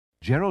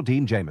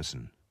Geraldine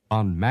Jamieson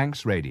on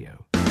Manx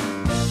Radio.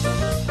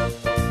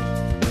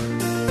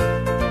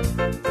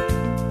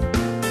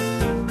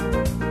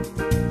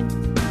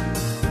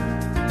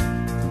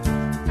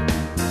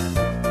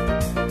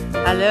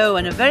 Hello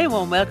and a very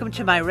warm welcome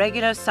to my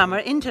regular summer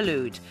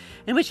interlude,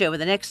 in which over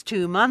the next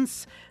 2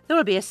 months there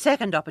will be a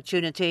second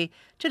opportunity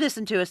to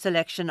listen to a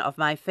selection of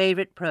my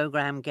favourite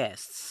programme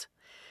guests.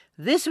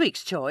 This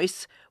week's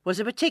choice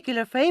was a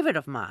particular favourite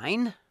of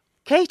mine.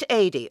 Kate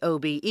Adie,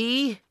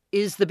 OBE,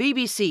 is the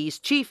BBC's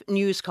chief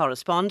news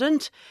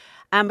correspondent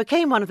and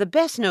became one of the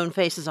best-known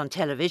faces on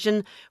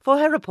television for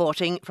her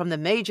reporting from the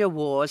major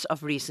wars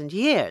of recent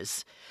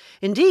years.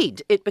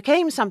 Indeed, it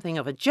became something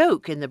of a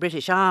joke in the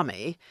British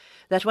Army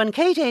that when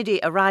Kate Adie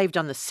arrived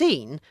on the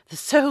scene, the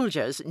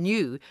soldiers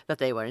knew that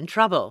they were in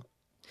trouble.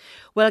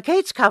 Well,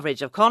 Kate's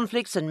coverage of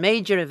conflicts and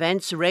major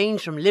events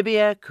range from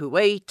Libya,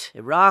 Kuwait,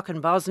 Iraq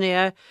and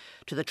Bosnia,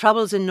 to the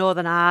troubles in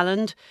Northern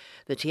Ireland,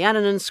 the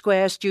Tiananmen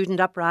Square student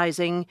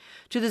uprising,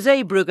 to the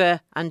Zeebrugge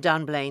and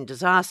Dunblane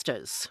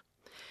disasters.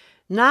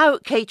 Now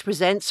Kate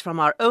presents from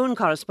our own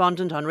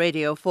correspondent on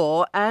Radio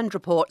 4 and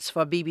reports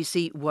for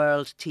BBC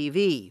World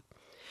TV.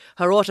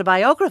 Her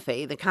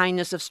autobiography, The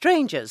Kindness of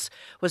Strangers,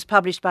 was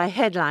published by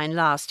Headline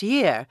last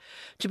year,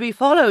 to be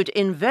followed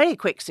in very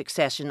quick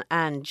succession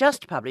and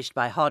just published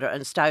by Hodder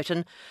and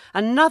Stoughton,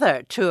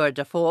 another tour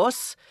de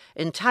force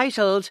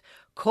entitled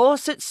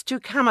Corsets to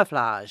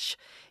Camouflage,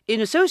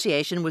 in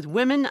association with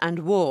Women and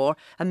War,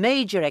 a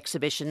major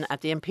exhibition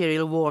at the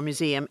Imperial War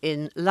Museum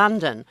in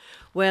London.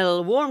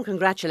 Well, warm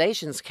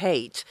congratulations,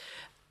 Kate,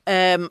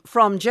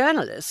 from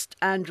journalist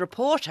and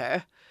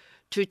reporter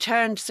to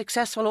turned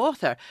successful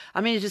author.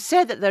 I mean, it is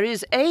said that there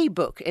is a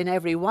book in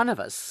every one of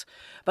us,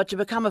 but to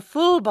become a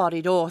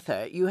full-bodied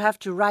author, you have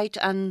to write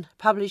and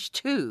publish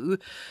 2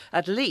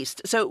 at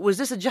least. So was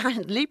this a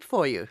giant leap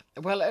for you?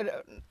 Well,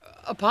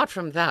 apart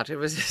from that, it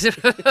was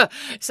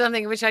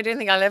something which I don't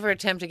think I'll ever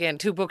attempt again.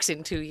 2 books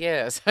in 2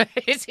 years.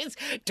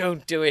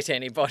 Don't do it,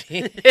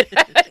 anybody.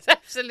 It's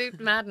absolute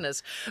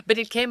madness. But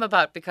it came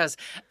about because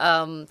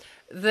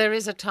there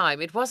is a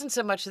time. It wasn't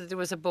so much that there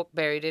was a book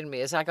buried in me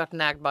as I got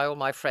nagged by all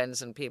my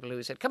friends and people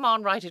who said, come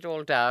on, write it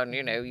all down.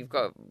 You know, you've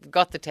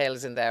got the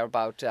tales in there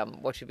about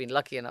what you've been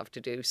lucky enough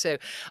to do. So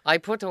I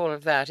put all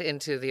of that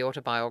into the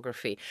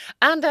autobiography.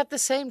 And at the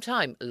same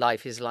time,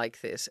 life is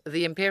like this.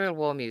 The Imperial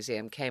War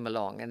Museum came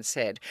along and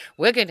said,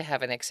 we're going to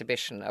have an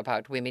exhibition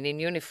about women in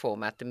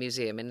uniform at the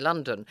museum in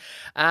London.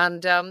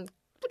 And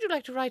would you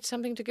like to write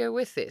something to go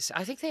with this?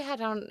 I think they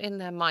had in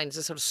their minds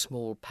a sort of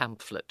small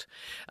pamphlet.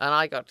 And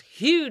I got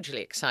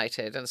hugely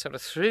excited and sort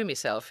of threw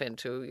myself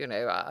into,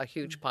 a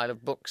huge pile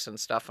of books and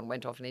stuff and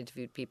went off and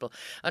interviewed people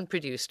and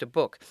produced a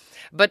book.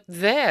 But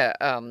their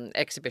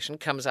exhibition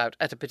comes out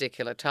at a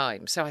particular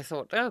time. So I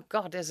thought, oh,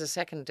 God, there's a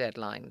second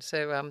deadline.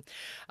 So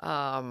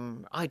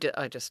I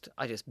just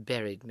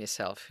buried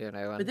myself, and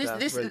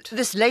But wrote.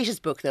 This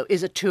latest book, though,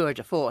 is a tour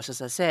de force,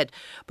 as I said,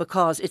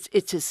 because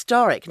it's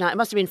historic. Now, it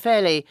must have been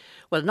fairly...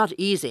 Well, not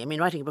easy. I mean,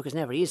 writing a book is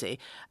never easy.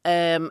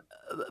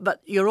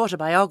 But your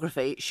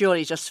autobiography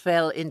surely just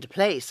fell into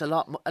place a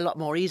lot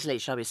more easily,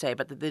 shall we say.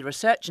 But the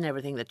research and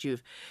everything that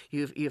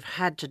you've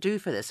had to do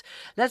for this.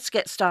 Let's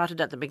get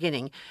started at the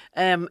beginning.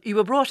 You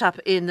were brought up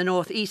in the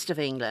northeast of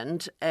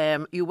England.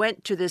 You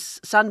went to this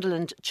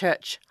Sunderland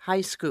Church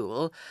High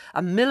School,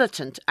 a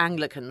militant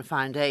Anglican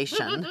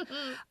foundation.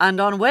 And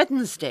on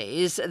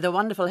Wednesdays, the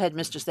wonderful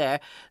headmistress there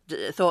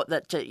thought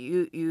that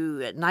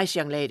you nice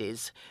young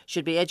ladies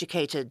should be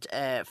educated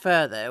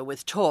further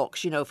with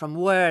talks, from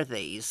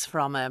worthies,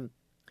 from a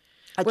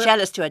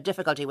cellist to a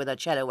difficulty with her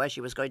cello where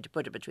she was going to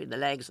put it between the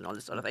legs and all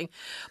this sort of thing.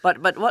 But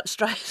what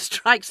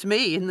strikes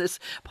me in this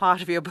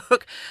part of your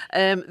book,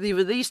 there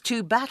were these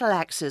 2 battle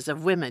axes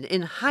of women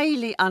in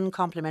highly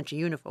uncomplimentary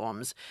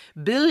uniforms,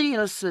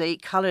 biliously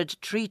coloured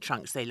tree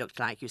trunks they looked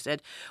like, you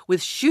said,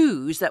 with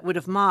shoes that would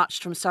have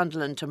marched from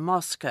Sunderland to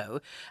Moscow,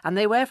 and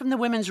they were from the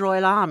Women's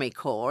Royal Army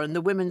Corps and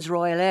the Women's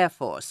Royal Air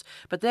Force.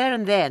 But there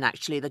and then,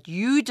 actually, that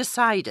you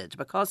decided,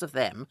 because of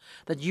them,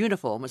 that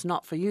uniform was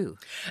not for you.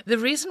 The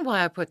reason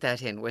why I put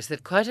that in was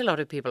that quite a lot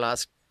of people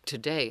ask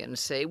today and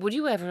say, would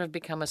you ever have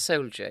become a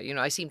soldier?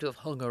 I seem to have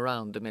hung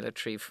around the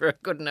military for a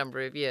good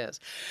number of years.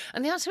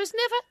 And the answer has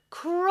never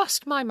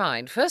crossed my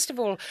mind. First of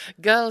all,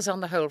 girls on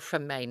the whole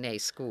from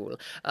Maynay School.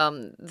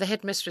 The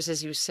headmistress,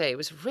 as you say,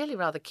 was really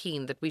rather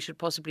keen that we should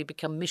possibly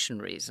become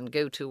missionaries and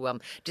go to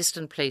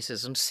distant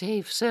places and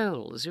save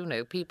souls,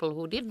 people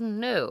who didn't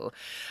know.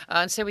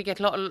 And so we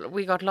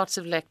got lots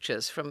of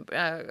lectures from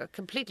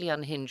completely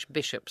unhinged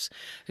bishops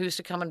who used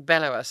to come and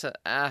bellow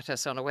at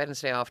us on a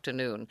Wednesday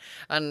afternoon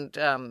and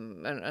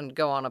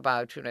go on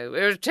about, it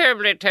was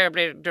terribly,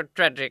 terribly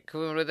tragic.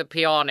 The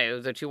piano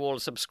that you all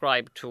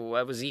subscribed to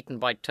was eaten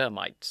by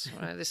termites,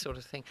 this sort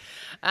of thing.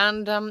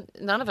 And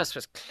none of us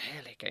was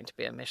clearly going to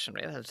be a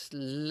missionary. That's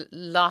the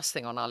last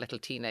thing on our little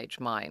teenage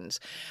minds.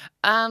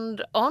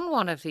 And on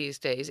one of these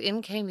days,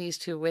 in came these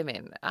 2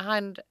 women,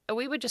 and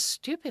we were just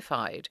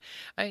stupefied.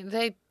 I mean,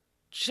 they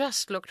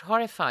just looked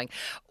horrifying.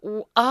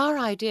 Our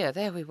idea,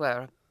 there we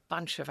were,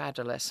 bunch of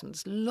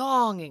adolescents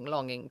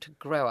longing to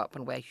grow up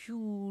and wear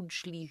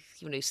hugely,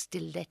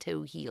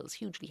 stiletto heels,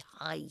 hugely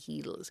high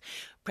heels,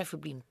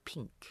 preferably in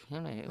pink,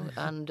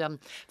 and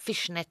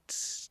fishnet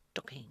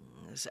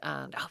stockings,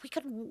 and we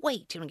couldn't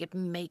wait to get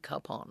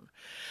makeup on.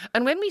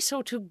 And when we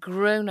saw two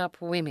grown-up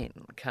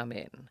women come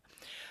in,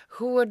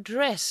 who were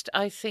dressed,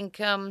 I think,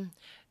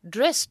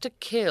 dressed to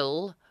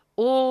kill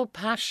all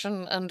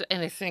passion and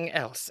anything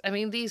else. I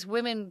mean, these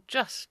women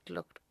just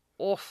looked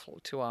awful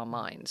to our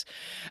minds.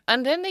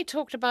 And then they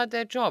talked about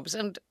their jobs,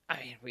 and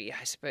I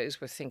suppose,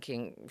 were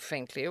thinking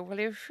faintly, well,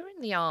 if you're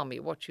in the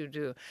army, what you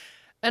do?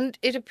 And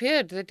it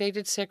appeared that they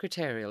did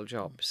secretarial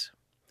jobs,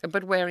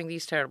 but wearing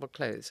these terrible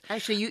clothes.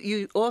 Actually,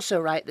 you also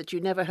write that you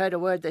never heard a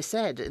word they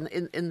said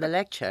in the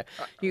lecture.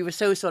 You were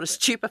so sort of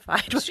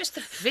stupefied. It's just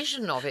the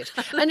vision of it.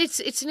 And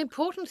it's an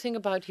important thing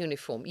about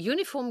uniform.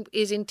 Uniform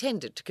is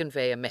intended to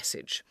convey a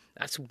message.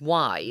 That's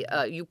why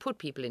you put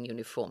people in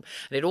uniform.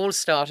 And it all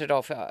started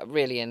off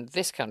really in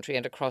this country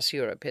and across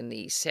Europe in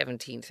the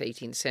 17th,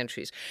 18th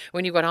centuries,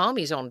 when you got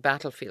armies on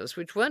battlefields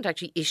which weren't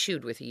actually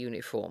issued with a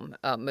uniform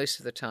most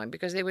of the time,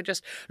 because they were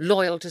just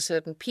loyal to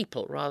certain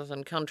people rather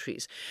than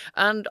countries.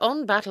 And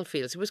on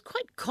battlefields, it was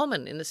quite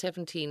common in the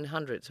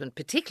 1700s, and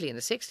particularly in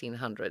the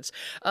 1600s,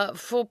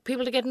 for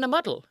people to get in a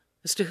muddle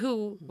as to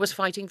who was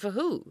fighting for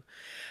who.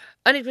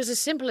 And it was as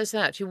simple as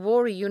that. You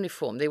wore a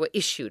uniform. They were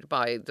issued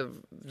by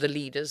the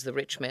leaders, the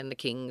rich men, the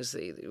kings,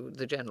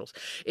 the generals,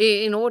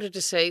 in order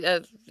to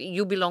say,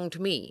 you belong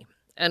to me.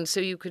 And so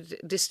you could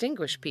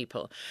distinguish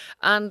people.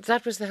 And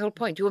that was the whole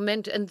point. You were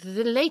meant, and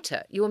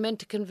later, you were meant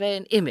to convey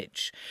an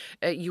image.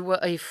 You were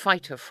a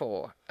fighter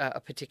for a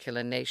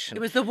particular nation. It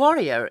was the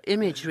warrior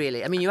image,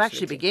 really. I mean, you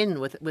actually begin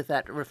with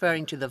that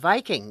referring to the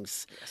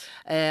Vikings,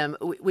 yes.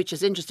 Which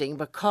is interesting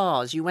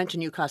because you went to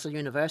Newcastle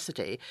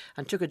University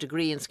and took a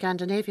degree in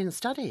Scandinavian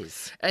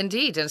studies.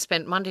 Indeed, and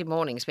spent Monday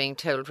mornings being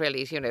told,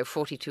 really,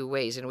 42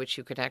 ways in which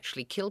you could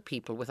actually kill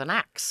people with an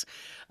axe,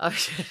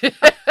 which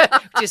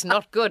is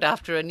not good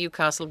after a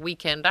Newcastle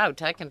weekend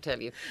out, I can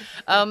tell you.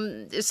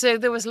 So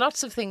there was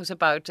lots of things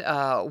about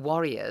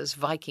warriors,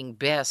 Viking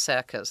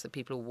berserkers, the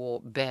people who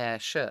wore bear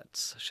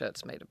shirts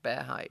made of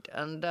bear hide.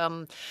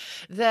 And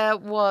there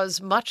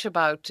was much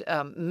about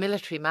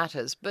military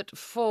matters, but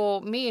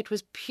for me it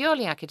was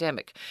purely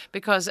academic,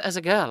 because as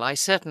a girl I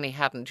certainly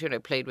hadn't,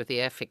 played with the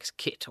Airfix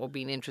kit or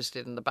been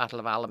interested in the Battle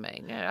of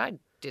Alamein. I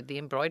did the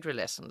embroidery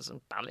lessons and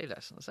ballet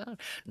lessons.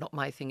 Not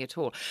my thing at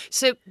all.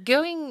 So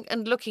going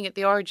and looking at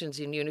the origins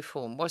in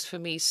uniform was for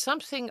me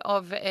something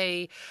of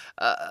a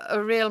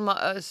real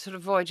sort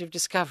of voyage of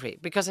discovery,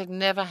 because I'd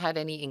never had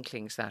any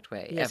inklings that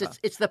way. Yes, ever.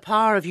 It's the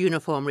power of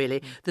uniform,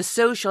 really, the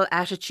social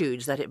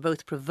attitudes that it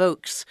both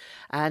provokes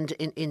and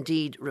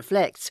indeed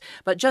reflects.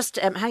 But just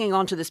hanging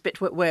on to this bit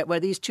where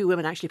these two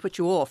women actually put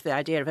you off the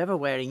idea of ever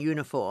wearing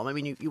uniform. I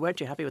mean, you weren't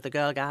too happy with the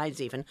girl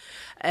guides even.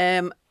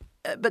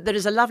 But there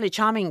is a lovely,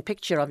 charming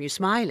picture of you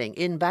smiling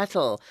in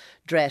battle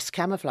dress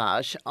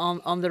camouflage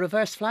on the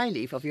reverse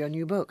flyleaf of your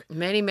new book.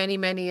 Many, many,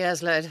 many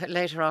years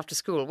later after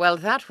school. Well,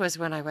 that was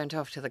when I went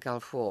off to the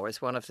Gulf War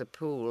as one of the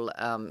pool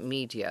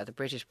media, the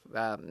British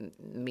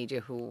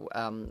media who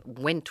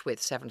went with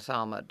 7th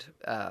Armoured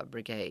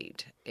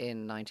Brigade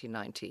in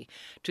 1990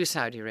 to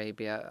Saudi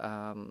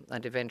Arabia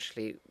and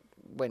eventually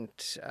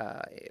went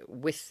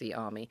with the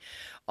army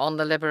on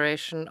the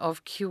liberation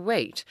of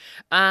Kuwait.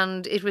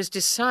 And it was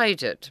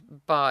decided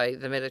by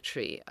the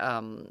military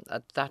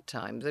at that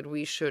time that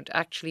we should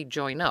actually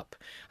join up.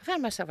 I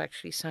found myself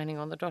actually signing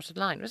on the dotted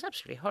line. It was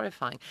absolutely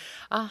horrifying.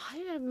 A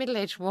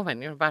middle-aged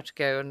woman, you're about to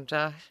go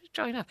and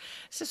join up.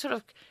 It's a sort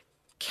of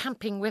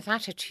camping with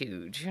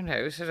attitude,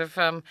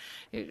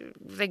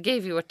 they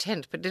gave you a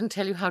tent but didn't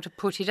tell you how to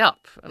put it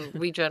up. And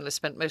we journalists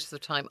spent most of the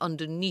time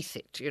underneath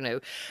it,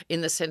 in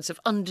the sense of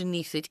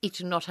underneath it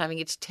not having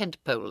its tent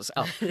poles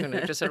up,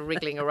 just sort of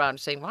wriggling around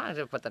saying, why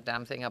don't I put the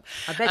damn thing up?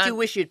 I bet you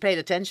wish you'd paid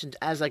attention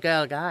as a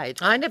girl guide.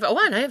 I never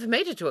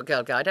made it to a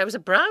girl guide. I was a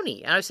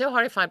brownie. And I was so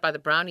horrified by the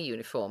brownie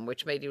uniform,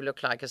 which made you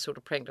look like a sort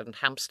of pregnant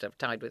hamster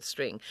tied with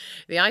string.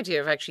 The idea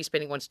of actually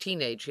spending one's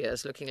teenage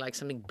years looking like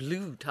something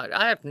blue tied.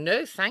 I have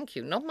no thank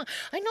you. I'm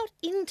not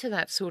into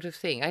that sort of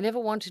thing. I never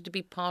wanted to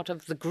be part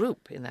of the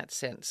group in that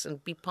sense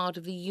and be part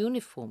of the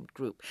uniformed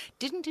group.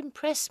 Didn't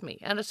impress me.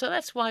 And so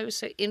that's why I was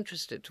so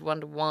interested to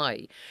wonder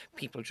why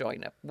people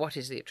join up. What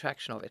is the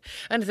attraction of it?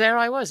 And there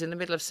I was in the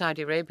middle of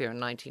Saudi Arabia in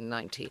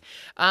 1990.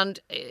 And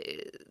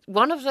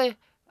one of the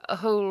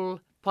whole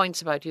points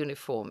about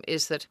uniform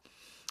is that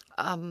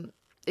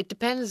it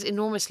depends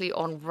enormously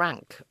on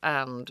rank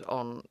and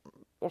on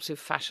also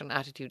fashion,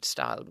 attitude,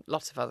 style,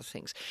 lots of other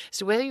things.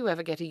 So whether you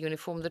ever get a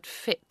uniform that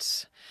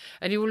fits.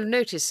 And you will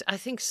notice, I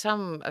think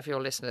some of your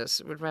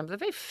listeners would remember the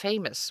very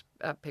famous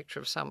picture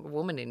of some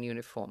woman in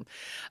uniform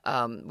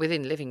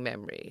within living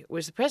memory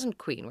was the present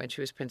Queen when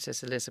she was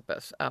Princess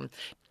Elizabeth,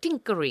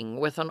 tinkering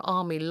with an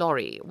army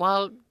lorry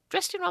while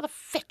dressed in rather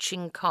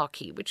fetching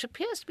khaki, which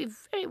appears to be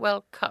very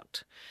well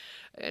cut.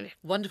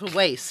 Wonderful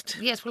waist.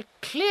 Yes, well,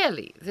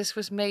 clearly this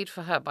was made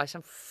for her by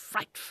some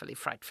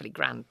frightfully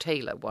grand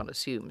tailor, one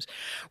assumes.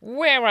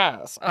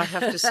 Whereas, I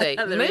have to say,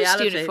 most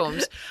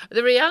uniforms,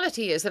 the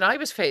reality is that I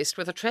was faced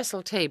with a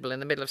trestle table in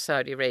the middle of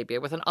Saudi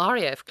Arabia with an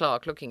RAF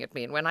clerk looking at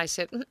me, and when I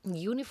said,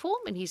 uniform?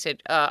 And he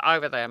said,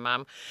 over there,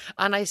 ma'am.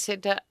 And I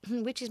said,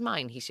 which is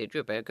mine? He said,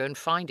 you better go and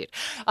find it.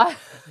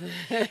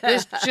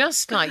 It's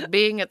just like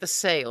being at the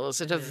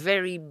sales at a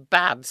very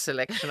bad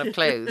selection of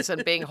clothes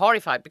and being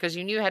horrified because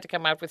you knew you had to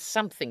come out with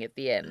something at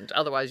the end,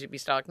 otherwise you'd be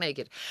stark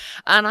naked.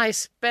 And I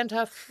spent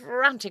a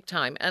frantic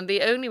time, and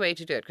the only way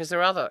to do it, because there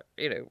are other,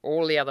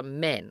 all the other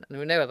men, and there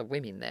were no other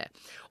women there,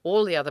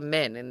 all the other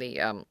men in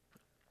the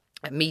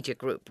media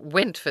group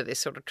went for this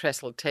sort of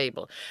trestle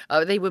table.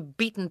 They were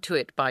beaten to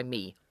it by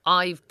me.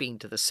 I've been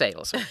to the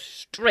sale, so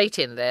straight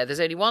in there.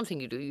 There's only one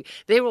thing you do.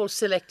 They're all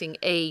selecting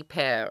a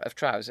pair of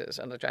trousers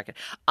and a jacket.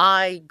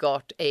 I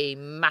got a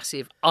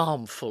massive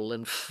armful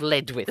and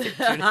fled with it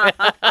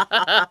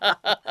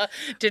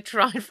to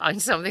try and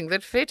find something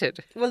that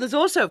fitted. Well, there's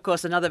also, of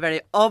course, another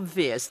very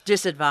obvious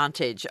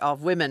disadvantage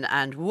of women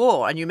and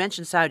war. And you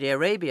mentioned Saudi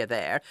Arabia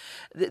there.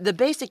 The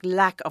basic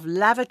lack of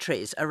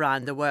lavatories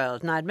around the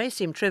world. Now, it may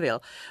seem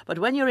trivial, but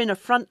when you're in a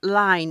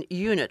front-line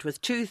unit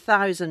with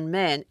 2,000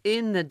 men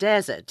in the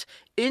desert,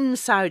 in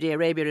Saudi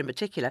Arabia in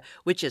particular,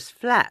 which is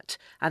flat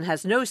and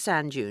has no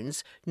sand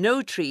dunes,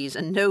 no trees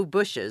and no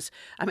bushes.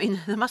 I mean,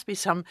 there must be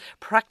some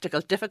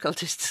practical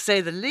difficulties, to say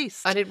the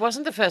least. And it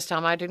wasn't the first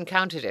time I'd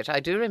encountered it.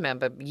 I do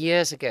remember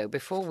years ago,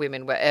 before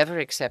women were ever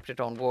accepted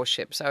on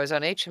warships, I was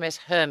on HMS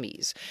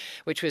Hermes,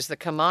 which was the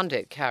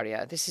commando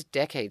carrier. This is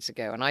decades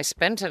ago, and I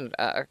spent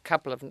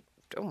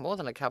more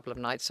than a couple of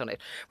nights on it,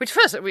 which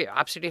first we were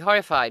absolutely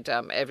horrified,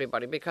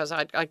 everybody, because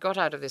I got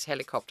out of this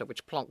helicopter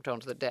which plonked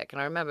onto the deck,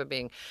 and I remember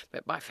being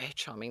met by a very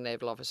charming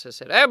naval officer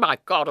said, "Oh my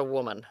God, a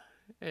woman."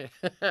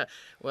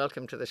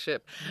 Welcome to the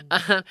ship.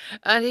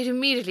 And it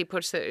immediately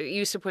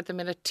used to put them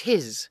in a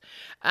tiz.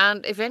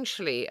 And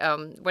eventually,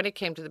 when it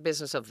came to the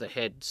business of the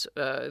heads,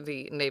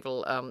 the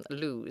naval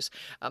loos,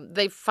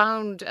 they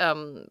found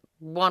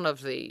one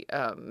of the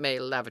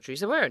male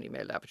lavatories. There were only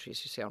male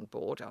lavatories, you see, on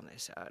board on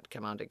this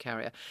commander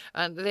carrier.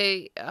 And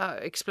they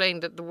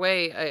explained that the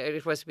way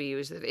it was to be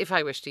used, that if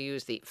I wished to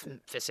use the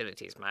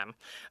facilities, ma'am,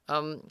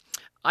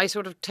 I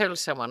sort of told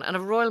someone, and a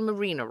Royal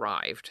Marine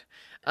arrived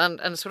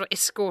and sort of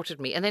escorted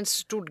me and then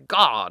stood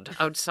guard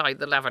outside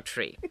the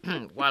lavatory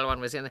while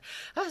one was in there.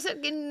 That was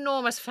an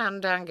enormous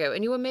fandango,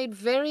 and you were made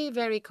very,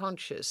 very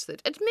conscious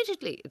that,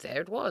 admittedly,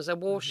 there it was, a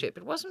warship.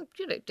 It wasn't,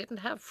 it didn't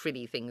have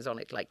frilly things on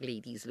it like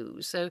ladies'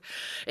 loos, so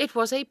it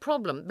was a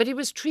problem. But it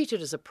was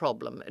treated as a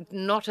problem,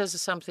 not as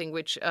something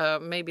which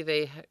maybe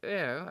they,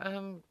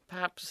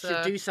 perhaps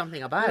should do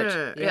something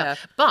about. Yeah.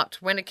 But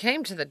when it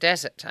came to the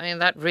desert, I mean,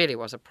 that really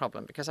was a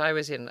problem, because I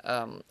was in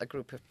a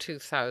group of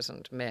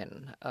 2,000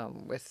 men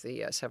with the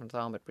 7th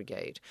Armoured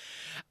Brigade,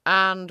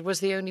 and was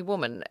the only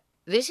woman.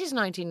 This is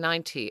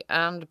 1990,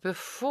 and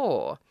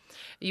before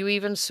you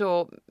even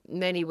saw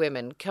many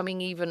women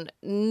coming even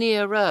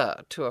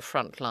nearer to a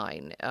front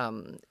line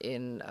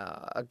in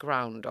a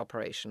ground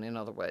operation, in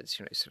other words,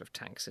 sort of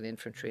tanks and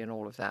infantry and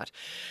all of that.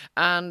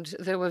 And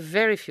there were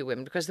very few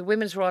women, because the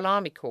Women's Royal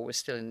Army Corps was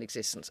still in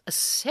existence, a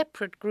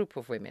separate group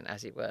of women,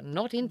 as it were,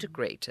 not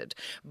integrated,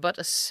 but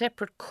a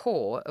separate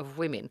corps of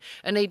women.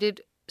 And they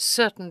did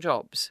certain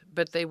jobs,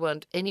 but they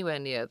weren't anywhere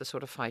near the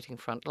sort of fighting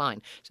front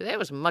line. So there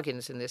was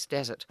Muggins in this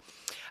desert.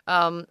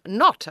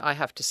 Not, I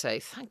have to say,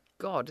 thank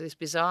God, this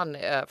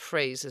bizarre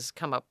phrase has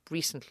come up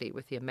recently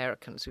with the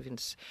Americans, who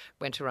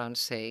went around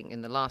saying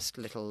in the last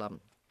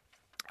little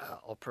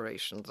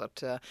operation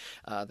that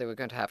they were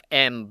going to have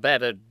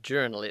embedded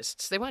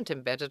journalists. They weren't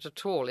embedded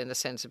at all in the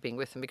sense of being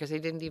with them, because they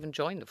didn't even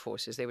join the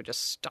forces. They were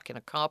just stuck in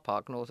a car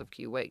park north of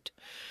Kuwait.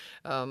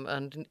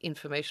 And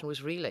information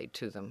was relayed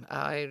to them.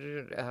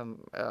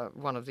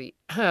 One of the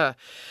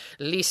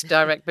least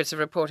direct bits of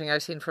reporting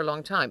I've seen for a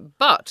long time.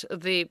 But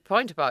the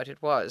point about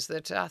it was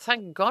that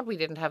thank God we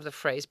didn't have the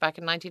phrase back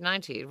in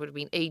 1990. It would have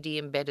been AD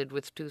embedded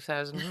with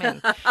 2,000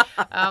 men.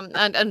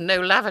 And no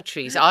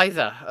lavatories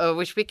either,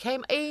 which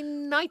became a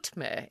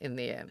nightmare in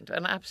the end,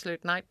 an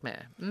absolute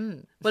nightmare.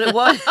 Well, it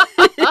was.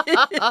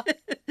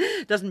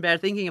 Doesn't bear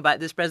thinking about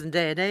this present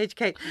day and age,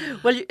 Kate.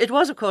 Well, it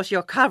was, of course,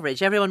 your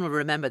coverage, everyone will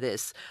remember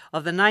this,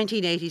 of the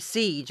 1980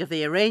 siege of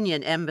the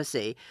Iranian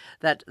embassy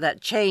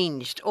that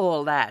changed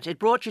all that. It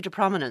brought you to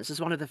prominence as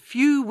one of the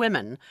few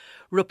women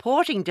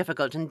reporting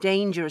difficult and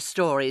dangerous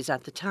stories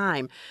at the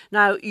time.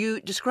 Now,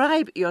 you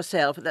describe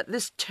yourself that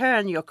this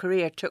turn your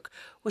career took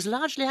was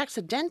largely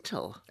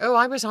accidental. Oh,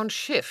 I was on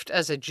shift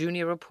as a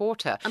junior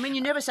reporter. I mean,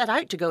 you never set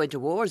out to go into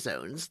war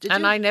zones, did you?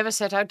 And I never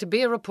set out to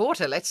be a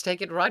reporter. Let's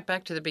take it right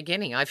back to the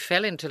beginning. I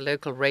fell into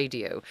local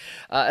radio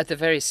at the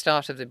very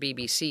start of the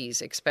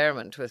BBC's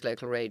experiment with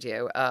local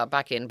radio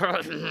back in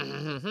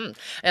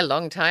a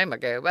long time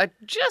ago.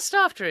 Just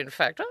after, in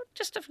fact,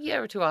 just a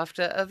year or two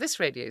after this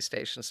radio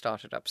station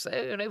started up.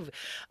 So,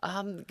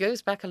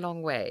 goes back a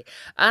long way.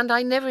 And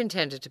I never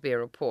intended to be a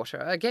reporter.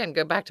 Again,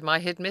 go back to my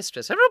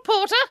headmistress. A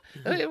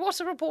reporter? What's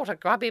a reporter?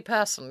 Grubby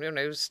person,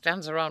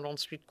 stands around on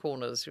street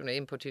corners,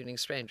 importuning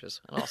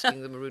strangers and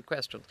asking them rude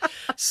questions.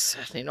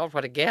 Certainly not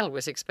what a girl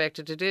was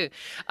expected to do.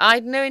 I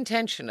had no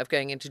intention of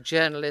going into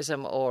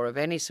journalism or of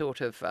any sort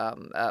of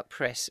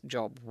press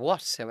job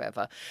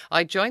whatsoever.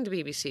 I joined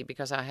the BBC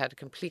because I had a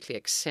completely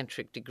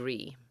eccentric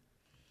degree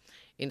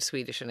in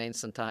Swedish and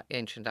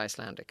ancient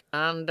Icelandic.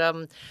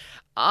 And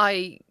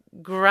I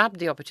grabbed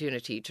the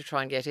opportunity to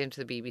try and get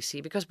into the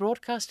BBC because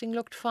broadcasting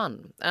looked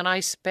fun. And I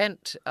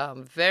spent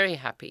very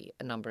happy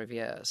a number of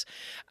years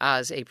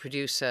as a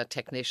producer,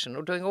 technician,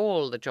 or doing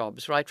all the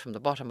jobs right from the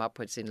bottom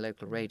upwards in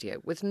local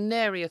radio with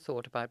nary a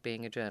thought about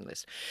being a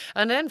journalist.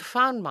 And then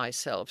found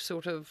myself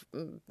sort of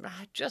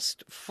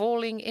just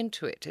falling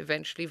into it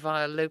eventually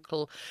via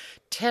local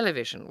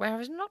television, where I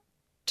was not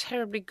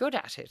terribly good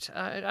at it.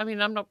 I mean,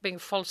 I'm not being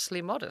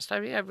falsely modest. I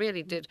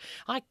really did.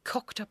 I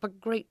cocked up a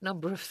great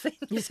number of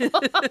things.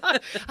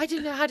 I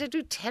didn't know how to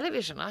do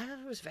television.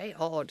 It was very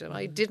odd, and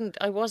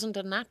I wasn't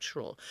a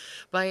natural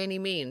by any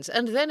means.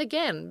 And then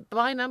again,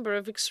 by a number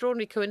of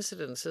extraordinary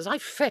coincidences, I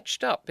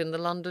fetched up in the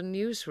London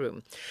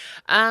newsroom.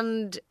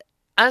 And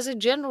as a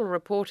general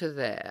reporter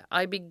there,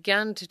 I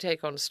began to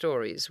take on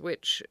stories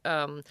which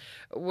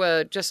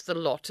were just the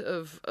lot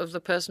of the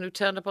person who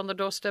turned up on the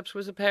doorsteps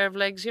with a pair of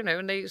legs,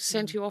 and they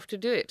sent you off to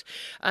do it.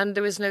 And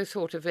there was no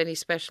thought of any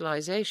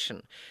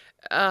specialisation.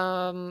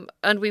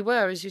 And we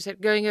were, as you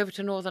said, going over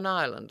to Northern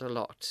Ireland a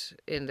lot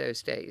in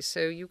those days.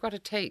 So you got a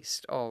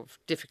taste of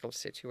difficult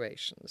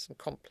situations and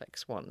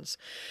complex ones.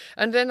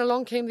 And then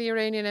along came the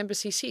Iranian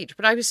embassy siege.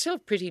 But I was still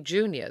pretty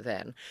junior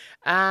then.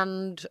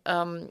 And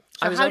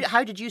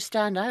how did you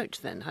stand out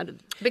then?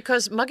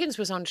 Because Muggins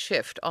was on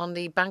shift on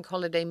the bank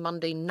holiday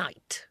Monday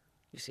night.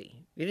 You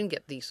see, you didn't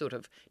get the sort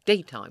of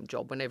daytime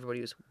job when everybody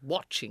was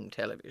watching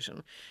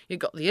television. You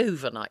got the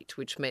overnight,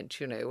 which meant,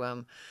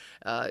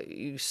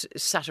 you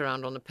sat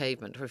around on the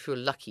pavement, or if you were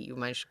lucky, you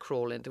managed to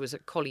crawl in. There was a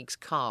colleague's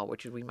car,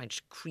 which we managed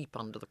to creep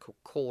under the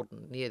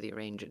cordon near the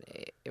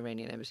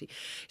Iranian embassy.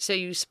 So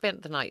you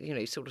spent the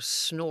night, sort of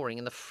snoring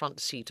in the front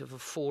seat of a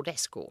Ford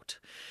Escort,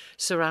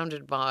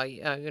 surrounded by,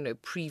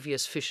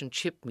 previous fish and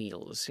chip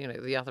meals,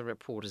 the other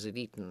reporters had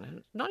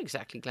eaten. Not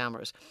exactly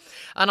glamorous.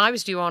 And I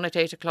was due on at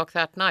 8 o'clock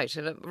that night.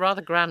 And a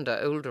rather grander,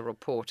 older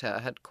reporter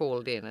had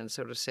called in and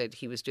sort of said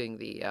he was doing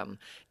the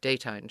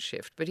daytime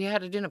shift, but he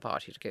had a dinner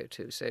party to go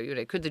to. So,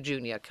 could the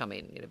junior come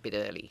in a bit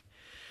early?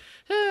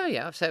 Oh,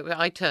 yeah. So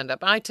I turned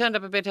up. I turned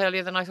up a bit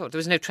earlier than I thought. There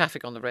was no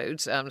traffic on the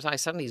roads. So I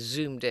suddenly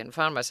zoomed in,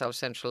 found myself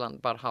central London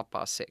about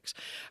 6:30.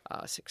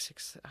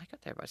 I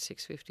got there about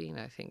 6:15,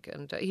 I think.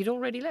 And he'd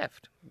already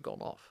left,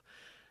 gone off.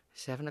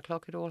 7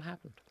 o'clock, it all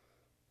happened.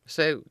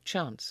 So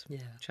chance. Yeah.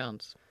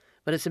 Chance.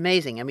 But it's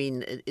amazing. I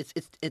mean,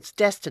 it's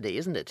destiny,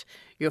 isn't it?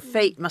 Your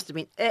fate must have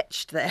been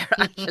etched there,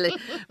 actually,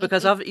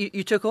 because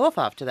you took off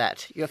after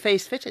that. Your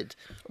face fitted.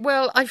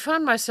 Well, I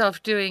found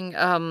myself doing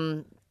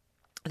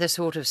the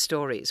sort of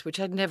stories which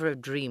I'd never have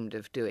dreamed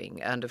of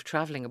doing, and of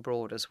travelling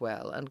abroad as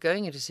well, and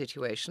going into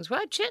situations where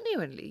I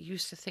genuinely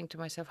used to think to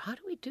myself, how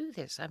do we do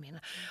this? I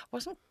mean,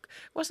 wasn't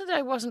that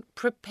I wasn't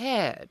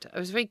prepared. I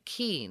was very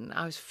keen.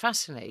 I was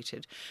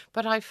fascinated.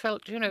 But I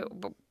felt,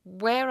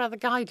 where are the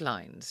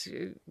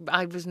guidelines?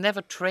 I was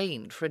never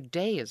trained for a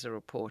day as a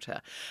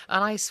reporter.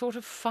 And I sort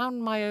of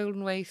found my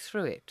own way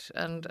through it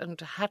and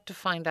had to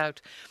find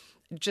out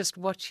just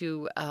what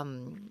you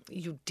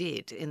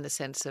did, in the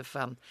sense of,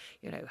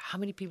 how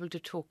many people to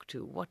talk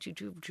to, what do you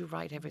do? Do you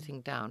write everything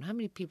down? How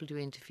many people do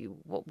you interview?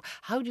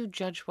 How do you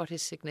judge what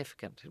is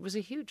significant? It was a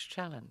huge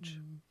challenge.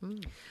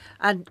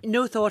 And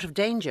no thought of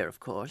danger, of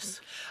course.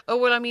 Oh,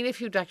 well, I mean,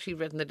 if you'd actually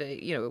written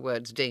the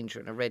words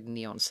danger in a red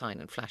neon sign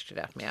and flashed it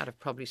at me, I'd have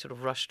probably sort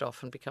of rushed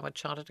off and become a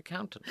chartered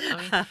accountant.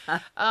 I mean,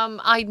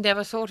 I'd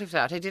never thought of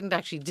that. I didn't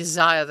actually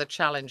desire the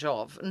challenge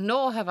of,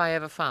 nor have I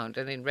ever found,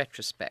 and in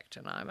retrospect,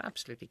 and I'm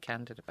absolutely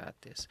candid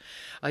about this,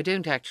 I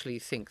don't actually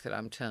think that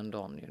I'm turned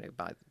on,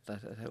 by the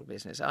whole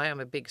business. I am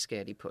a big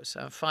scaredy puss.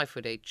 I'm a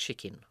 5'8"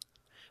 chicken.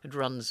 It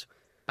runs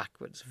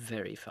backwards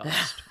very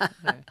fast.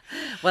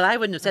 Well, I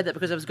wouldn't have said that,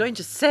 because I was going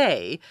to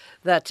say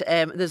that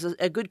there's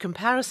a good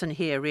comparison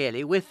here,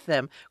 really, with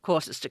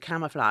courses to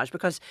camouflage,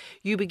 because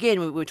you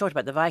begin, we talked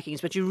about the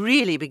Vikings, but you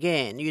really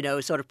begin,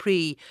 sort of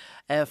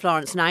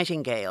pre-Florence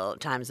Nightingale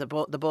times, the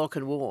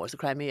Balkan Wars, the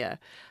Crimea,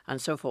 and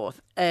so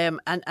forth.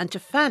 And to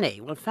Fanny,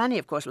 well, Fanny,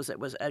 of course,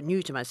 was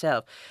new to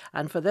myself,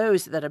 and for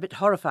those that are a bit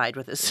horrified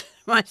with this,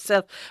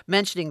 myself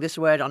mentioning this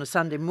word on a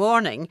Sunday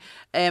morning,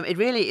 it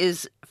really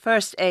is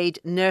first aid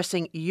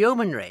nursing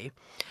yeomanry.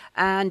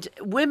 And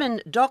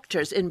women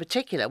doctors in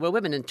particular, well,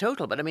 women in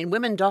total, but I mean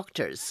women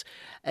doctors,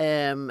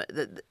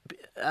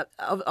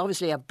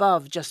 obviously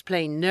above just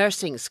plain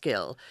nursing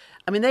skill,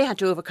 I mean, they had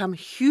to overcome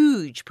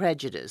huge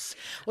prejudice.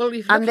 Well,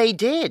 and they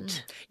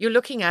did. You're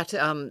looking at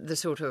the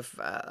sort of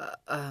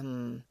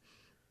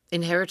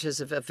inheritors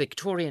of a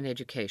Victorian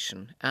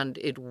education and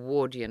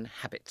Edwardian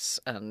habits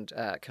and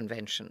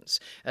conventions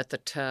at the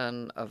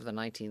turn of the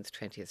 19th,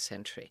 20th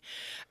century.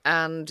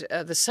 And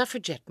the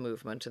suffragette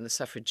movement and the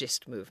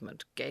suffragist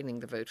movement,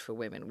 gaining the vote for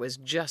women, was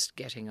just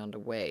getting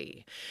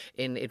underway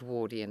in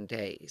Edwardian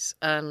days.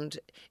 And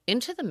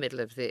into the middle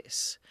of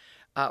this,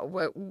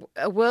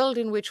 a world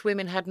in which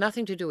women had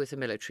nothing to do with the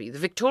military. The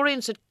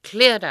Victorians had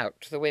cleared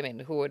out the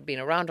women who had been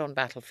around on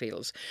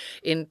battlefields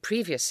in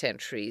previous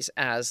centuries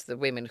as the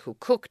women who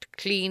cooked,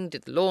 cleaned,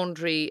 did the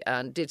laundry,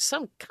 and did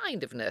some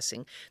kind of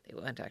nursing. They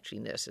weren't actually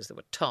nurses, they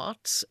were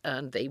tarts,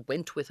 and they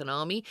went with an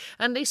army,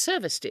 and they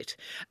serviced it.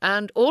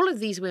 And all of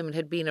these women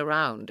had been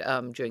around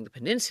during the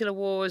Peninsular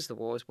Wars, the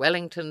wars,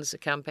 Wellington's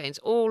campaigns.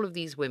 All of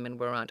these women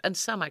were around, and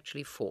some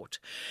actually fought.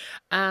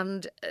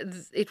 And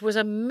it was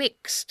a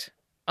mixed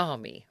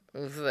army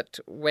that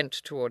went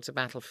towards a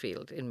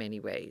battlefield in many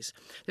ways.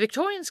 The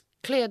Victorians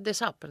cleared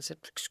this up and said,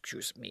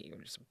 excuse me,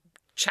 it's a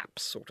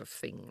chaps sort of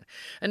thing.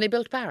 And they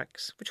built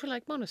barracks, which were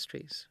like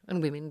monasteries,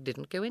 and women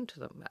didn't go into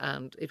them.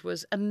 And it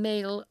was a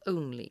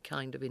male-only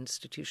kind of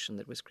institution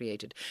that was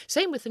created.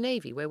 Same with the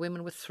Navy, where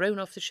women were thrown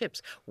off the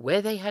ships,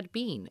 where they had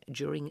been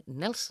during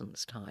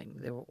Nelson's time.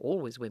 There were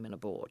always women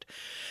aboard.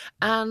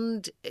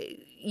 And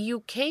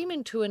you came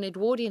into an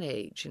Edwardian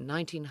age in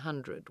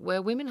 1900,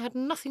 where women had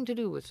nothing to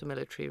do with the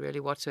military really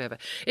whatsoever,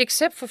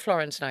 except for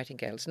Florence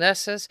Nightingale's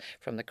nurses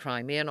from the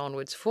Crimean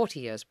onwards 40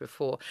 years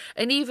before.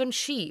 And even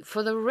she,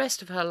 for the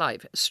rest of her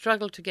life,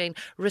 struggled to gain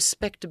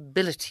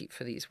respectability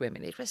for these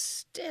women. It was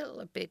still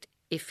a bit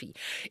iffy.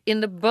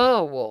 In the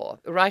Boer War,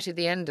 right at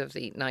the end of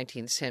the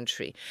 19th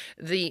century,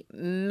 the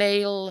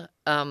male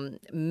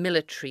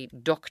military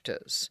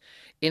doctors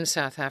in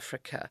South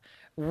Africa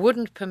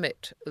wouldn't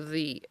permit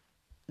the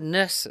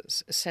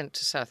nurses sent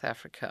to South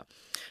Africa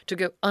to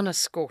go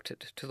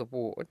unescorted to the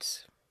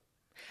wards,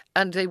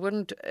 and they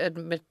wouldn't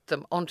admit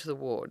them onto the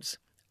wards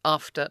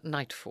after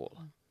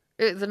nightfall.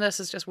 The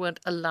nurses just weren't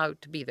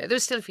allowed to be there. There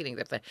was still a feeling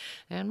that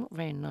they're not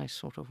very nice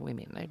sort of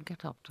women. They'd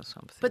get up to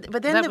something.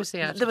 But then there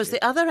was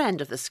the other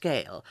end of the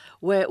scale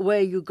where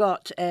you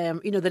got,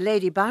 the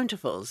Lady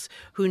Bountifuls,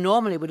 who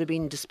normally would have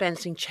been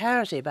dispensing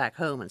charity back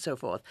home and so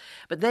forth.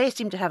 But they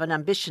seem to have an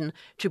ambition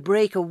to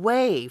break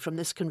away from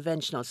this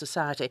conventional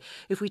society.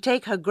 If we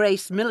take Her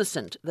Grace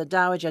Millicent, the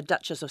Dowager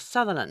Duchess of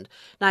Sutherland,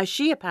 now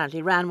she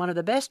apparently ran one of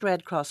the best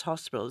Red Cross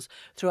hospitals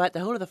throughout the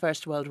whole of the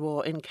First World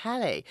War in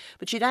Calais.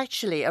 But she'd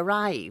actually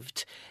arrived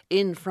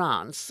in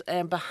France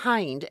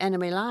behind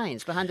enemy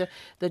lines, behind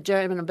the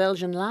German and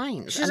Belgian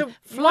lines. And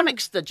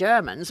flummoxed the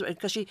Germans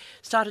because she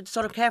started to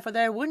sort of care for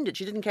their wounded.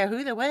 She didn't care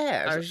who they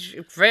were.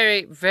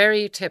 Very,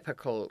 very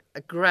typical.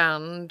 A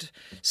grand,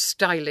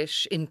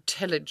 stylish,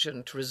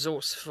 intelligent,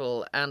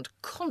 resourceful and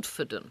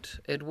confident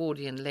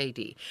Edwardian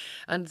lady.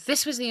 And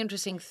this was the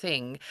interesting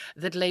thing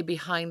that lay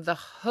behind the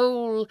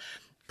whole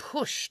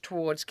push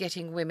towards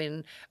getting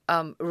women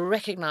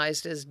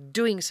recognised as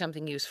doing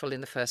something useful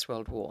in the First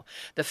World War.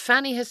 The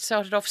Fanny had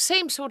started off,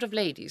 same sort of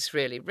ladies,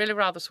 really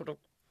rather sort of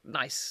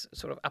nice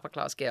sort of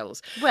upper-class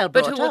girls. Well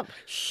but brought who up. were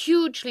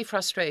hugely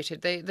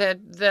frustrated.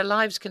 Their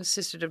lives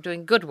consisted of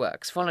doing good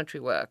works,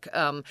 voluntary work,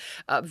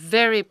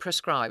 very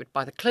prescribed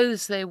by the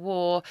clothes they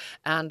wore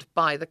and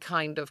by the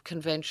kind of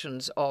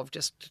conventions of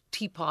just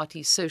tea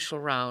parties, social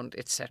round,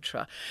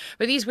 etc.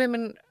 But these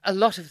women, a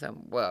lot of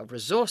them were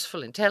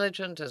resourceful,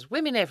 intelligent, as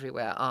women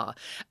everywhere are.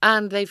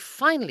 And they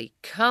finally,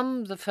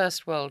 come the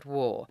First World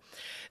War,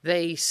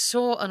 they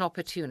saw an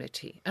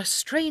opportunity, a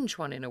strange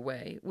one in a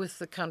way, with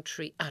the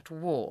country at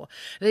war.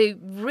 They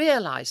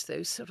realised,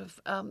 though, sort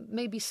of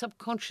maybe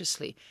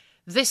subconsciously,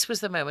 this was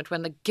the moment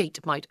when the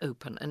gate might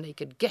open and they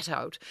could get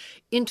out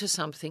into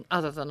something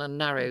other than a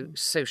narrow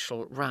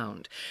social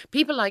round.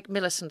 People like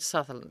Millicent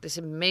Sutherland, this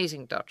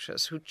amazing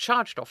duchess who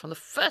charged off on the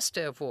first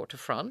day of war to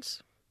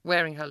France,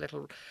 wearing her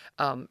little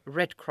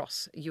Red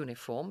Cross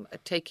uniform,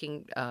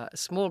 taking a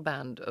small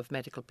band of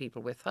medical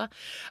people with her.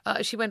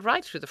 She went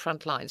right through the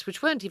front lines,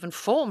 which weren't even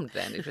formed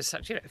then. It was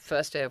such,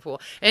 first day of war.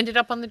 Ended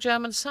up on the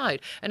German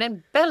side, and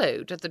then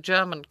bellowed at the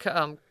German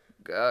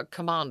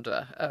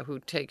commander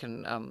who'd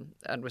taken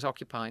and was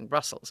occupying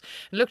Brussels,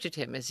 and looked at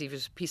him as he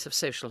was a piece of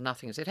social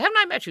nothing and said, "Haven't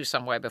I met you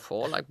somewhere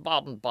before, like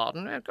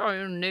Baden-Baden?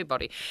 Oh,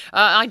 nobody.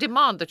 I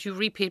demand that you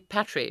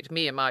repatriate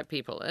me and my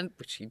people," and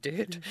which he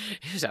did.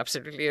 He was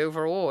absolutely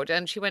overawed,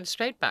 and she went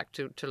straight back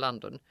to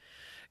London,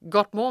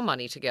 got more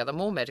money together,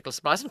 more medical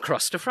supplies, and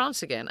crossed to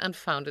France again and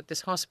founded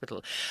this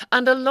hospital.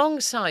 And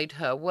alongside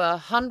her were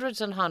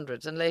hundreds and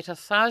hundreds, and later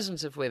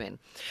thousands of women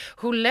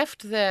who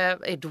left their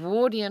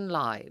Edwardian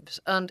lives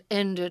and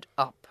ended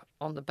up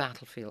on the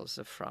battlefields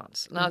of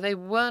France. Now, they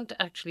weren't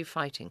actually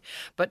fighting,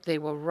 but they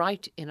were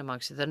right in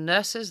amongst it. The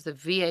nurses, the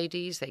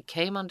VADs, they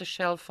came under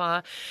shell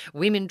fire.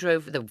 Women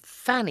drove the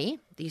Fanny.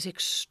 These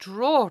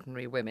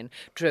extraordinary women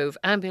drove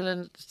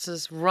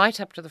ambulances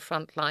right up to the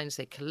front lines.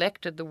 They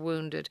collected the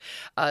wounded.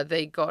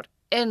 They got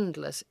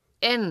endless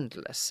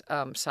endless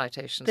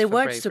citations They for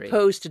weren't bravery.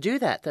 supposed to do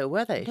that, though,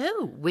 were they?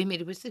 No, women,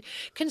 it was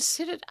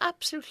considered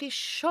absolutely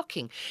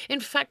shocking. In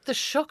fact, the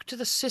shock to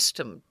the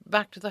system,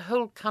 back to the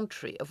whole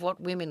country of what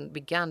women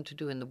began to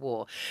do in the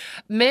war.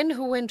 Men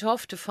who went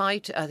off to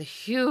fight the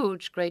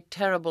huge, great,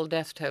 terrible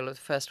death toll of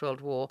the First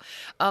World War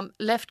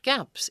left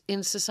gaps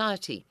in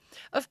society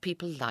of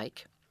people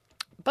like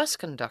bus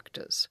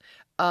conductors,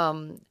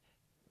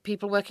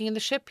 people working in the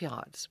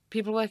shipyards,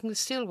 people working the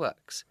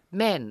steelworks,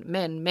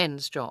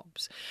 men's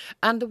jobs.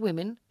 And the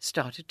women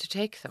started to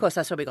take them. Of course,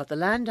 that's where we got the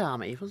Land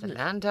Army, wasn't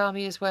The it? Land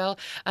Army as well,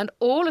 and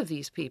all of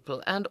these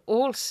people, and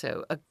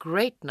also a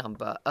great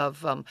number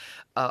of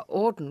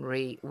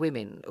ordinary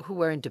women who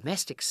were in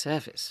domestic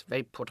service,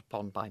 very put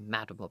upon by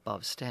Madam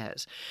above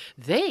stairs.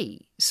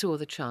 They saw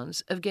the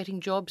chance of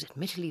getting jobs,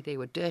 admittedly they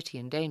were dirty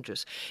and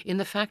dangerous, in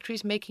the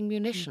factories making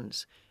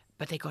munitions,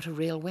 but they got a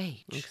real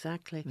wage.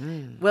 Exactly.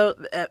 Well,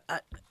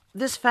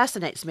 this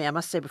fascinates me, I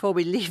must say, before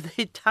we leave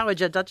the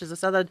Dowager Duchess of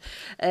Sutherland,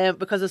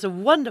 because there's a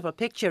wonderful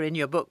picture in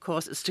your book,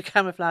 Courses to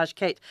Camouflage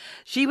Kate.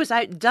 She was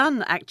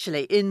outdone,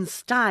 actually, in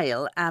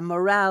style and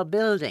morale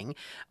building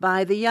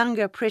by the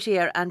younger,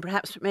 prettier, and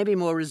perhaps maybe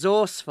more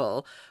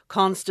resourceful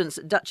Constance,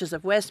 Duchess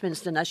of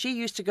Westminster. Now, she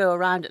used to go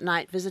around at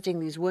night visiting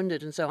these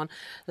wounded and so on,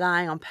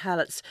 lying on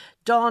pallets,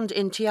 donned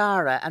in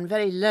tiara and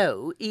very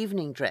low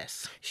evening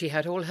dress. She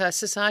had all her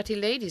society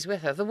ladies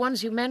with her, the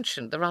ones you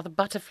mentioned, the rather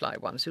butterfly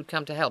ones who'd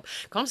come to help.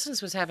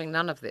 Constance was having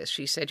none of this.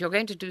 She said, you're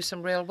going to do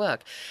some real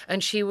work.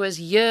 And she was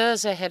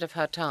years ahead of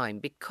her time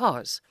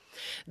because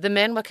the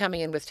men were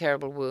coming in with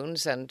terrible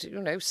wounds and,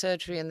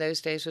 surgery in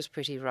those days was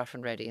pretty rough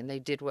and ready. And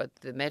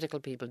the medical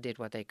people did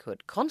what they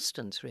could.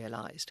 Constance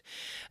realised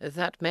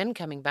that men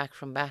coming back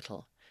from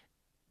battle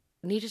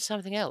needed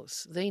something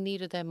else. They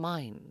needed their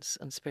minds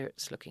and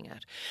spirits looking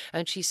at.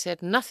 And she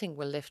said, nothing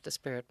will lift the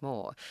spirit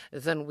more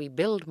than we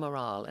build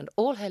morale. And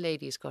all her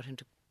ladies got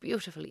into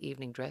beautiful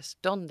evening dress,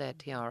 donned their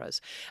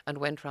tiaras, and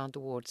went round the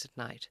wards at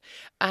night.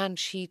 And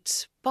she'd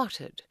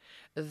spotted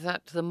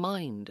that the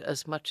mind,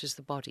 as much as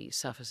the body,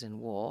 suffers in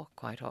war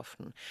quite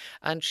often.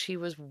 And she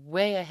was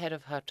way ahead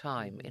of her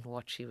time in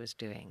what she was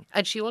doing.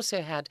 And she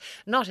also had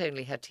not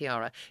only her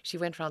tiara, she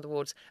went round the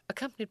wards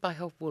accompanied by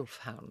her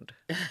wolfhound.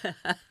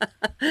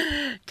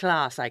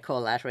 Class, I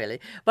call that, really.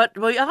 But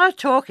we are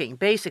talking,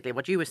 basically,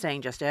 what you were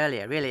saying just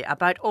earlier, really,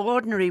 about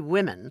ordinary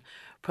women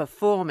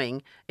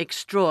performing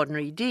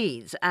extraordinary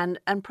deeds. And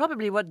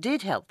probably what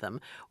did help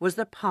them was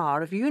the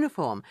power of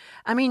uniform.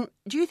 I mean,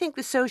 do you think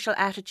the social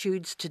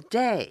attitudes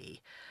today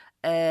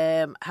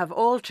have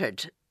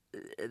altered?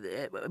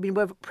 I mean,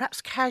 we're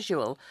perhaps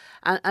casual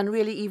and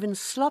really even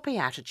sloppy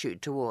attitude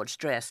towards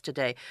dress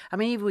today. I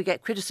mean, even we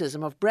get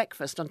criticism of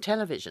breakfast on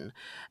television,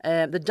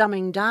 the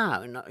dumbing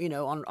down,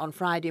 on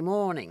Friday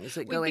mornings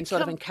that go in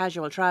sort of in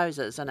casual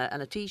trousers and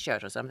a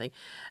T-shirt or something.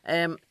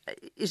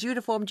 Is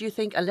uniform, do you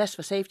think, unless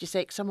for safety's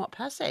sake, somewhat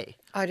passé?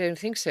 I don't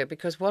think so,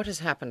 because what has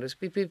happened is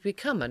we've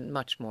become a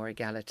much more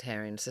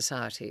egalitarian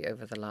society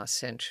over the last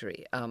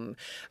century.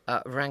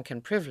 Rank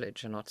and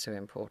privilege are not so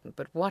important,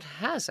 but what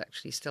has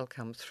actually still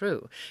come through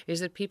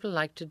is that people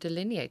like to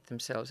delineate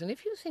themselves. And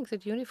if you think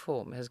that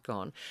uniform has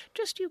gone,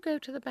 just you go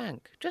to the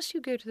bank, just you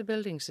go to the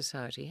building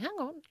society, hang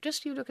on,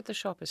 just you look at the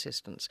shop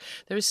assistants.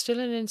 There is still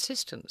an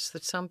insistence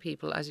that some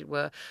people, as it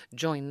were,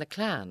 join the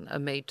clan, are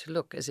made to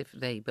look as if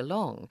they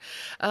belong.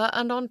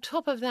 And on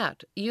top of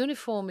that,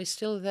 uniform is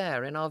still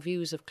there in our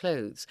views of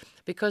clothes,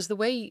 because the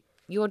way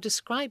you're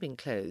describing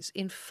clothes,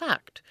 in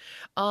fact,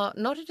 are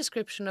not a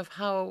description of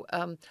how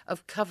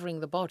of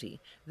covering the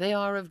body. They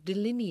are of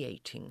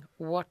delineating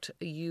what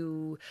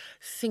you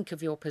think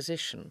of your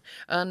position.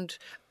 And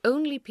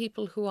only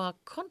people who are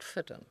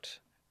confident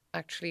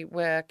actually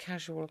wear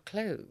casual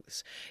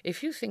clothes.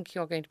 If you think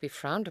you're going to be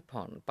frowned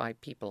upon by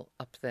people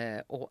up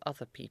there or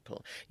other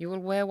people, you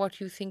will wear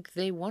what you think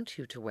they want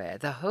you to wear.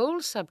 The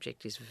whole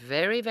subject is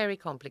very, very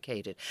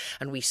complicated,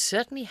 and we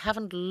certainly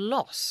haven't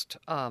lost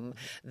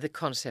the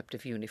concept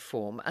of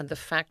uniform and the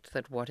fact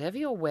that whatever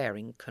you're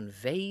wearing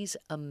conveys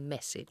a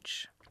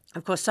message.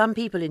 Of course, some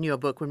people in your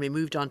book, when we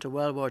moved on to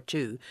World War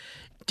II,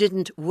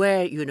 didn't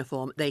wear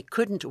uniform. They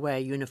couldn't wear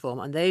uniform,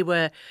 and they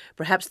were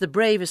perhaps the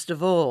bravest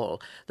of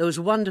all. Those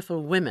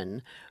wonderful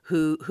women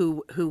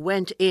who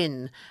went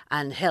in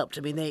and helped.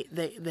 I mean,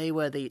 they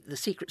were the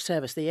Secret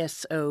Service, the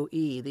SOE,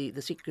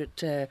 the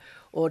Secret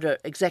Order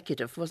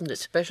Executive, wasn't it?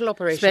 Special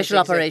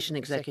Operation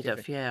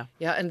Executive. Yeah.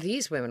 Yeah, and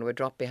these women were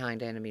dropped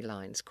behind enemy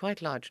lines,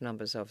 quite large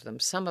numbers of them.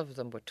 Some of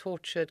them were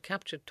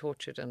captured,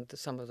 tortured, and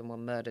some of them were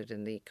murdered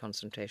in the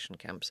concentration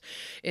camps.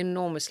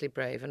 Enormously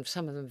brave, and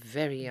some of them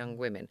very young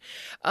women.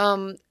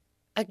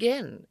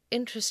 Again,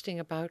 interesting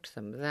about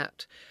them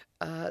that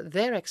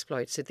their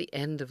exploits at the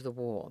end of the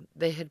war,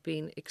 they had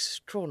been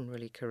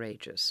extraordinarily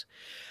courageous.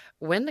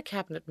 When the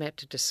cabinet met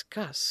to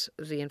discuss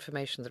the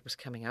information that was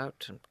coming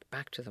out and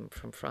back to them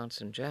from France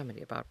and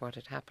Germany about what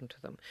had happened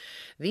to them,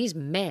 these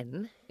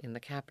men in the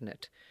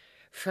cabinet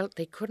felt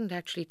they couldn't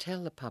actually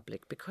tell the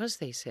public because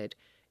they said,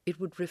 it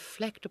would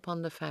reflect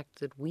upon the fact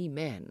that we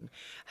men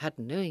had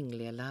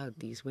knowingly allowed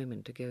these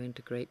women to go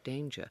into great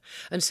danger.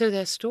 And so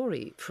their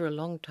story, for a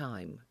long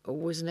time,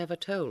 was never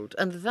told.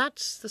 And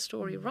that's the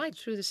story right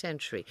through the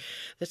century,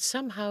 that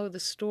somehow the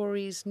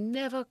stories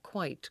never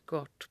quite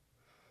got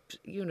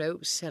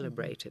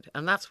celebrated.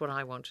 And that's what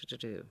I wanted to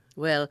do.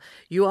 Well,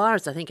 you are,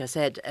 as I think I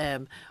said,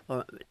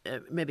 or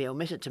maybe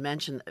omitted to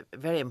mention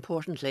very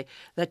importantly,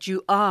 that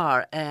you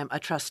are a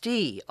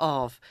trustee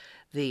of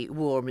the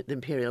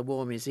Imperial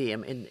War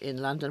Museum in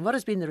London. What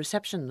has been the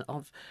reception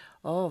of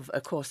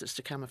Corsets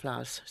to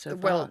Camouflage so far?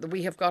 Well,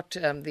 we have got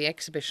the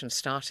exhibition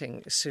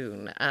starting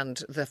soon,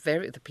 and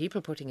the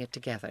people putting it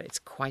together, it's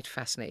quite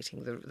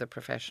fascinating. The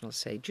professionals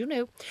say, do you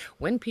know,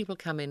 when people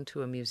come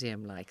into a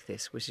museum like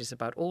this, which is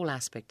about all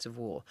aspects of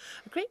war,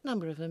 a great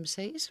number of them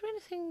say, is there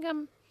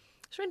anything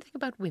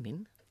about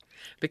women?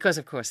 Because,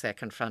 of course, they're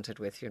confronted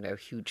with,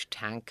 huge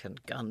tank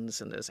and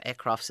guns, and there's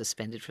aircraft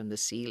suspended from the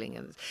ceiling.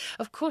 And,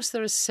 of course,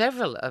 there are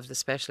several of the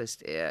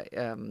specialist,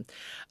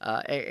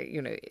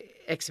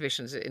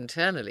 exhibitions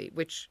internally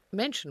which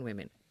mention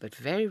women. But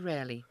very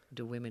rarely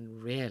do women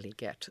really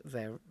get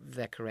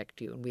their correct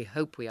due. And we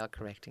hope we are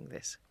correcting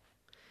this.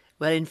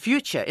 Well, in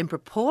future, in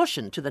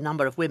proportion to the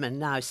number of women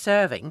now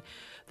serving,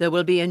 there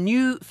will be a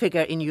new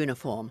figure in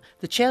uniform,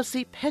 the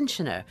Chelsea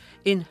pensioner,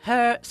 in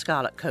her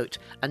scarlet coat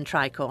and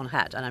tricorn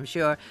hat. And I'm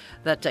sure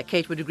that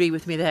Kate would agree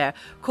with me there.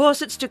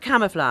 Corsets to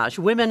Camouflage,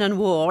 Women and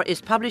War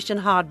is published in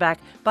hardback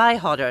by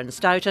Hodder and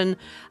Stoughton,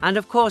 and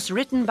of course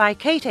written by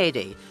Kate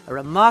Adie, a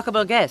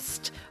remarkable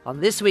guest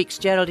on this week's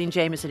Geraldine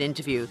Jamieson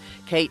interview.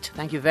 Kate,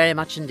 thank you very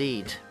much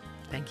indeed.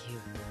 Thank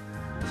you.